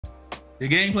The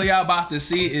gameplay y'all about to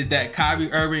see is that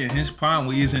Kyrie Irving in his prime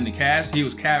when he was in the Cavs, he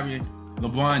was carrying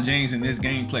LeBron James in this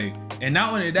gameplay. And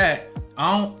not only that,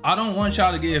 I don't want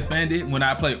y'all to get offended when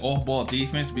I play off-ball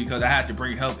defense because I had to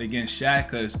bring help against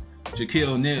Shaq because Shaquille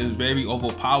O'Neal is very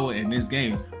overpowered in this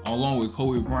game, along with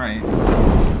Kobe Bryant.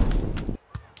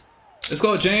 Let's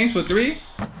go, James, for 3.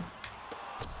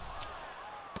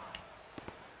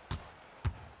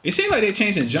 It seems like they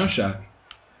changed the jump shot.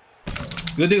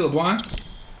 Good deal, LeBron.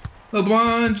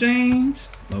 LeBron James.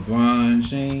 LeBron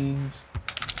James.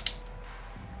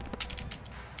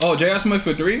 Oh, J.R. Smith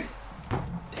for 3.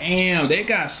 Damn, they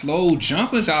got slow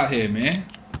jumpers out here, man.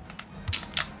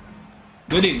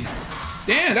 Good D.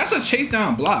 Damn, that's a chase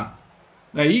down block.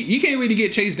 Like, you can't really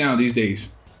get chased down these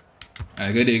days. All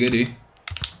right, good D, good D.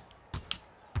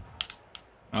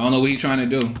 I don't know what he's trying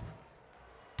to do.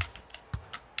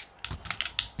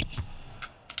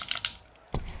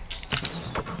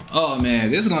 Oh, man,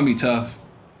 this is going to be tough.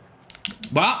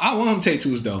 But I want him to take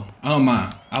 2s, though. I don't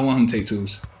mind. I want him to take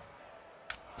 2s.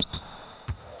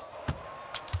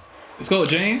 Let's go,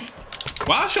 James.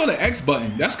 Why show the X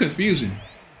button? That's confusing.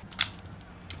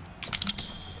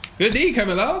 Good D,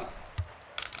 Kevin Love.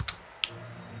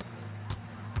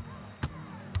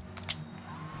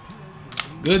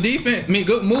 Good defense. I mean,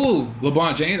 good move,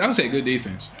 LeBron James. I would say good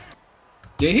defense.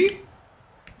 Did he?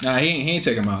 Nah, he ain't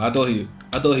take him out. I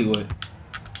thought he would.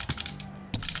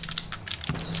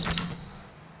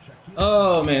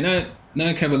 Oh man,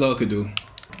 nothing Kevin Love could do.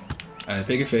 All right,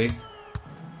 pick it fade.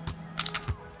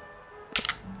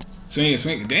 Swing it,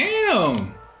 swing it.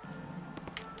 Damn,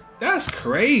 that's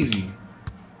crazy.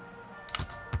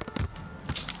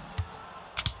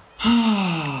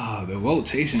 The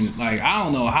rotation, like, I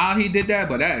don't know how he did that,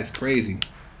 but that is crazy.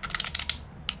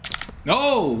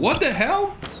 No, what the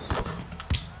hell?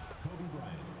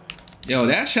 Yo,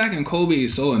 that Shaq and Kobe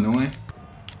is so annoying.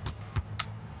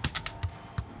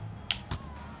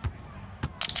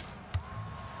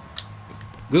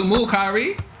 Good move,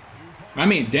 Kyrie. I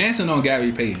mean, dancing on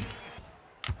Gary Payton.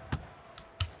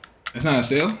 That's not a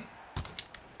steal.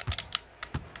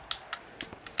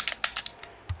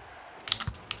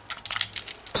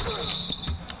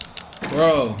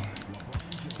 Bro,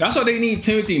 that's why they need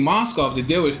Timothy Mozgov to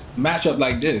deal with matchup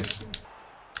like this.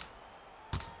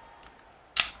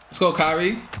 Let's go,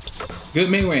 Kyrie.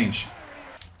 Good mid-range.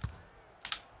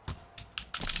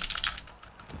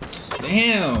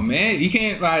 Damn, man. You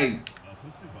can't, like...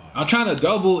 I'm trying to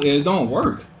double, it don't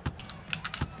work.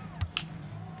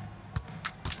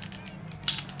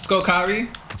 Let's go, Kyrie.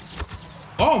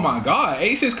 Oh, my God.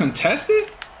 Ace is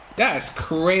contested? That's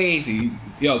crazy.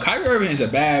 Yo, Kyrie Irving is a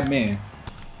bad man.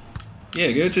 Yeah,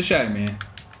 give it to Shaq, man.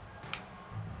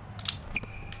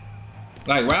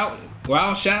 Like, wow,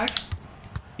 Shaq.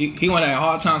 He won that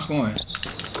hard time scoring.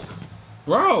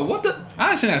 Bro, what the? I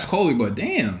didn't say that's Kobe, but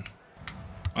damn.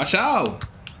 Watch out.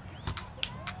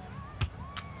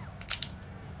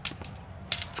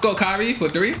 Let's go, Kyrie, for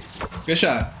 3. Good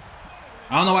shot.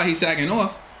 I don't know why he's sagging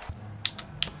off.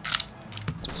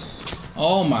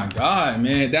 Oh my God,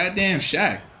 man. That damn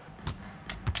Shaq.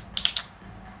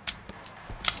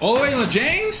 Oh, wait, on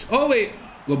James? Oh, wait.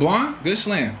 LeBron? Good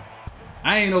slam.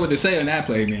 I ain't know what to say on that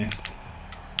play, man.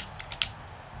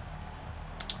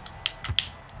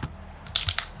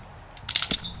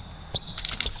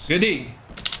 Good D.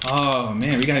 Oh,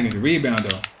 man. We got to get the rebound,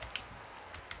 though.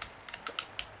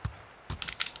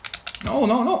 No,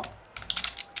 no, no.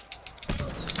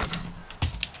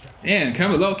 Man,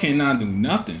 Kevin Love cannot do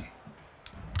nothing.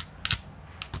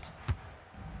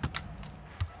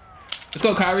 Let's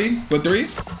go, Kyrie, for 3.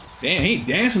 Damn, he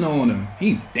dancing on him.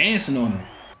 He dancing on him.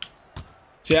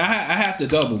 See, I have to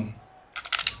double.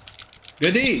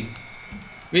 Good D.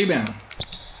 Rebound.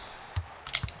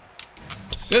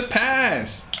 Good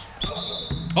pass.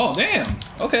 Oh, damn.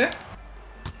 Okay.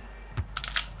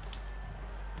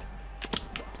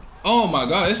 Oh, my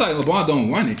God. It's like LeBron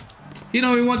don't run it. He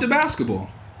don't even want the basketball.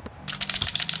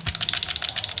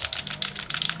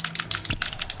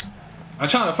 I'm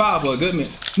trying to foul for a good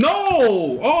miss. No!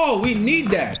 Oh, we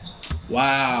need that.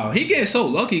 Wow. He getting so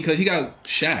lucky because he got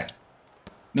Shaq.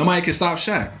 Nobody can stop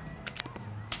Shaq.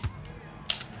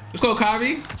 Let's go,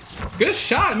 Kyrie. Good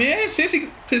shot, man.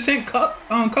 60%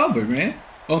 uncovered, man.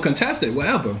 Uncontested,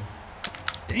 whatever.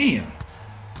 Damn.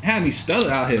 It had me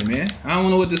stutter out here, man. I don't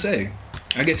know what to say.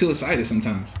 I get too excited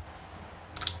sometimes.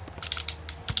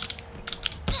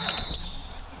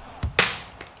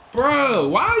 Bro,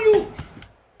 why are you...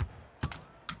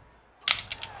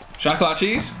 Shot clock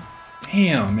cheese?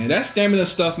 Damn, man. That stamina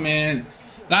stuff, man.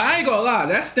 Like, I ain't gonna lie.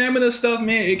 That stamina stuff,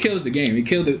 man, it kills the game. It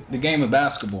killed the game of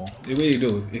basketball. It really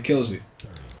do. It kills it.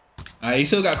 He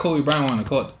still got Kobe Bryant on the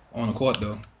court. On the court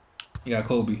though. He got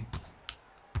Kobe.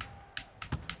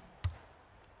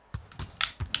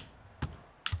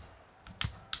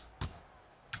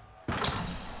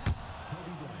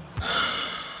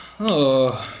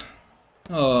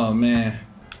 Oh man.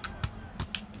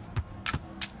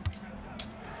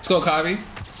 Let's go, Kyrie.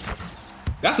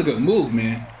 That's a good move,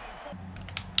 man.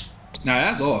 Nah,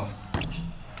 that's off.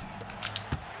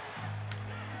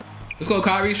 Let's go,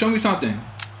 Kyrie. Show me something.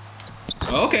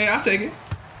 Okay, I'll take it.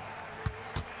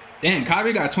 Damn,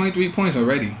 Kyrie got 23 points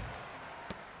already.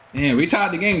 Damn, we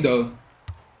tied the game though.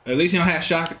 At least you don't have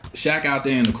Shaq out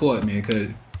there in the court, man, because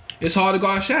it's hard to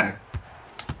guard Shaq.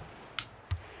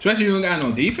 Especially if you don't got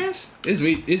no defense.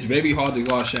 It's very hard to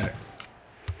guard Shaq.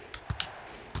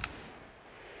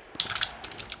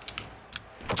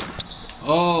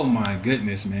 Oh my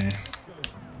goodness, man.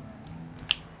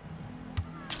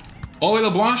 Oh, wait,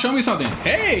 LeBron, show me something.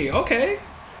 Hey, okay.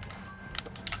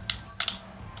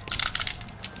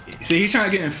 See, he's trying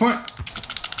to get in front.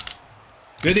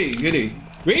 Goodie, goodie.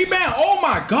 Rebound. Oh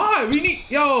my God. We need,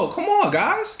 yo, come on,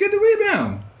 guys. Get the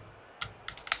rebound.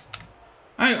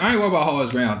 I ain't worried about how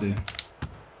it's out there.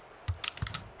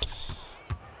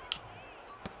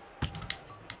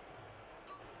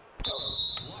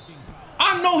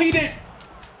 I know he didn't.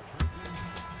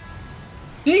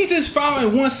 He just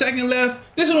fouled in 1 second left.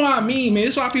 This is what I mean, man.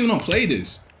 This is why people don't play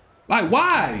this. Like,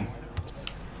 why?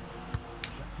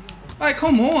 Like,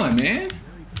 come on, man.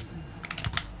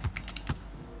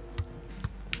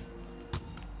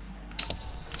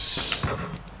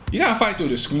 You gotta fight through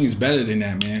the screens better than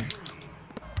that, man.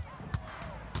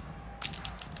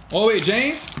 Oh, wait,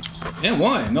 James? And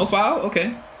one. No foul?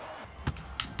 Okay.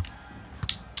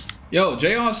 Yo,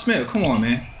 J.R. Smith, come on,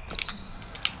 man.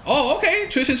 Oh, okay.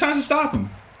 Tristan trying to stop him.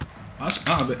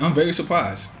 I'm very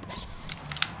surprised.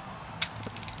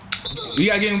 You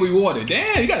gotta get him rewarded.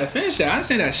 Damn, you gotta finish that. I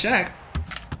understand that, Shaq.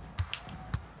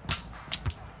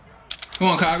 Come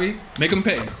on, Kyrie. Make him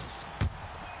pay.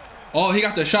 Oh, he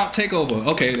got the shot takeover.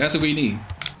 Okay, that's what we need.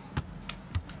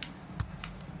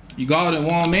 You guarded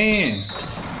one man.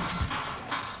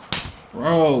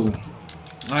 Bro.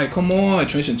 Like, come on,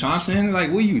 Tristan Thompson.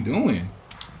 Like, what are you doing?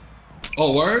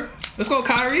 Oh, word? Let's go,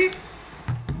 Kyrie.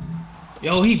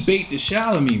 Yo, he bait the shit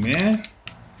out of me, man.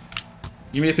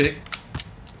 Give me a pick.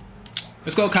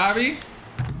 Let's go, Kyrie.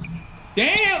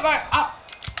 Damn, like,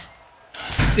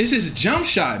 it's his jump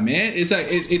shot, man. It's like,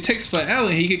 it takes forever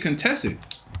and he can contest it.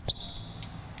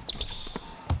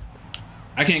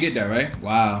 I can't get that, right?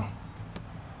 Wow.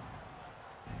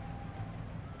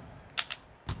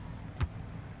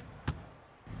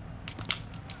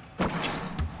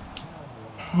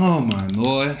 Oh my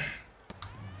Lord.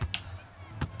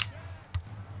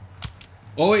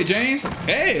 Oh wait, James?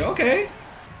 Hey, okay.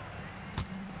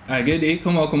 Alright, good D.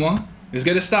 Come on, come on. Let's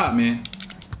get a stop, man.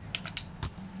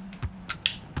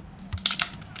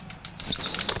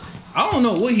 I don't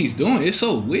know what he's doing. It's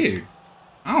so weird.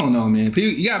 I don't know, man.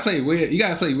 You gotta play weird. You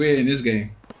gotta play weird in this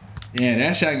game. Yeah,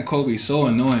 that Shaq and Kobe is so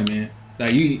annoying, man.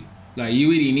 Like you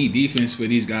really need defense for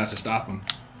these guys to stop them.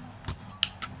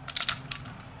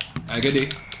 Alright, good D.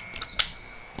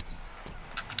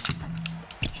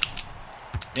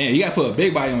 Damn, you gotta put a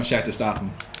big body on Shaq to stop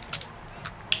him.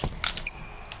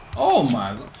 Oh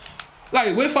my.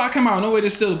 Like, what if I come out no way to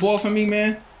steal the ball from me,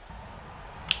 man?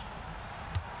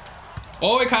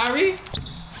 Oh, wait, Kyrie?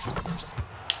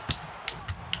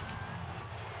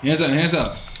 Hands up, hands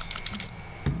up.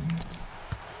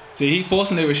 See, he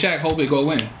forcing it with Shaq, hope it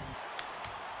go in.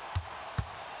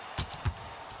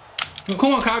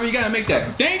 Come on, Kyrie, you gotta make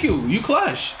that. Thank you, you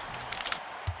clutch.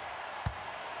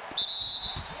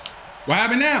 What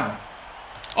happened now?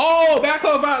 Oh,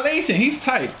 backcourt violation. He's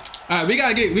tight. All right, we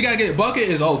gotta get a bucket.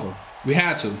 Is over. We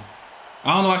had to.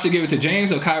 I don't know if I should give it to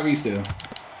James or Kyrie still.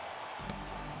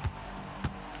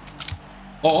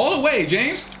 Oh, all the way,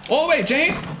 James. All the way,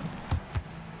 James.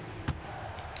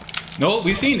 Nope,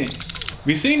 we seen it.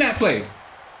 We seen that play.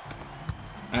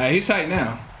 All right, he's tight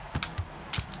now.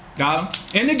 Got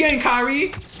him. In the game,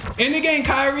 Kyrie. In the game,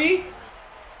 Kyrie.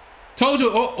 Told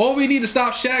you, all we need to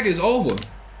stop Shaq is over.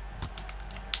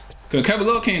 Because Kevin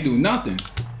Love can't do nothing.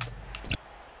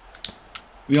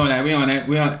 We on that, we on that,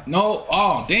 we on. No,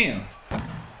 oh, damn.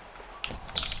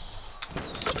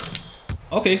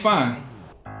 Okay, fine.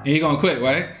 And he gonna quit,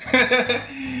 right?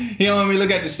 He don't let me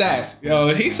look at the stats.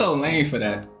 Yo, he's so lame for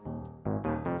that.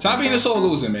 Stop being a sore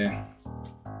loser, man.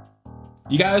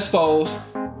 You got exposed.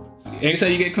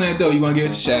 Anytime you get clamped up, you want to give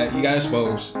it to Shaq. You got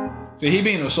exposed. So he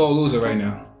being a sore loser right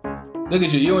now. Look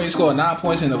at you. You only scored 9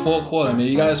 points in the fourth quarter, man.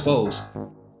 You got exposed.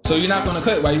 So you're not going to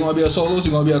quit, right? You want to be a sore loser?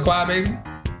 You want to be a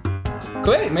crybaby?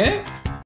 Quit, man.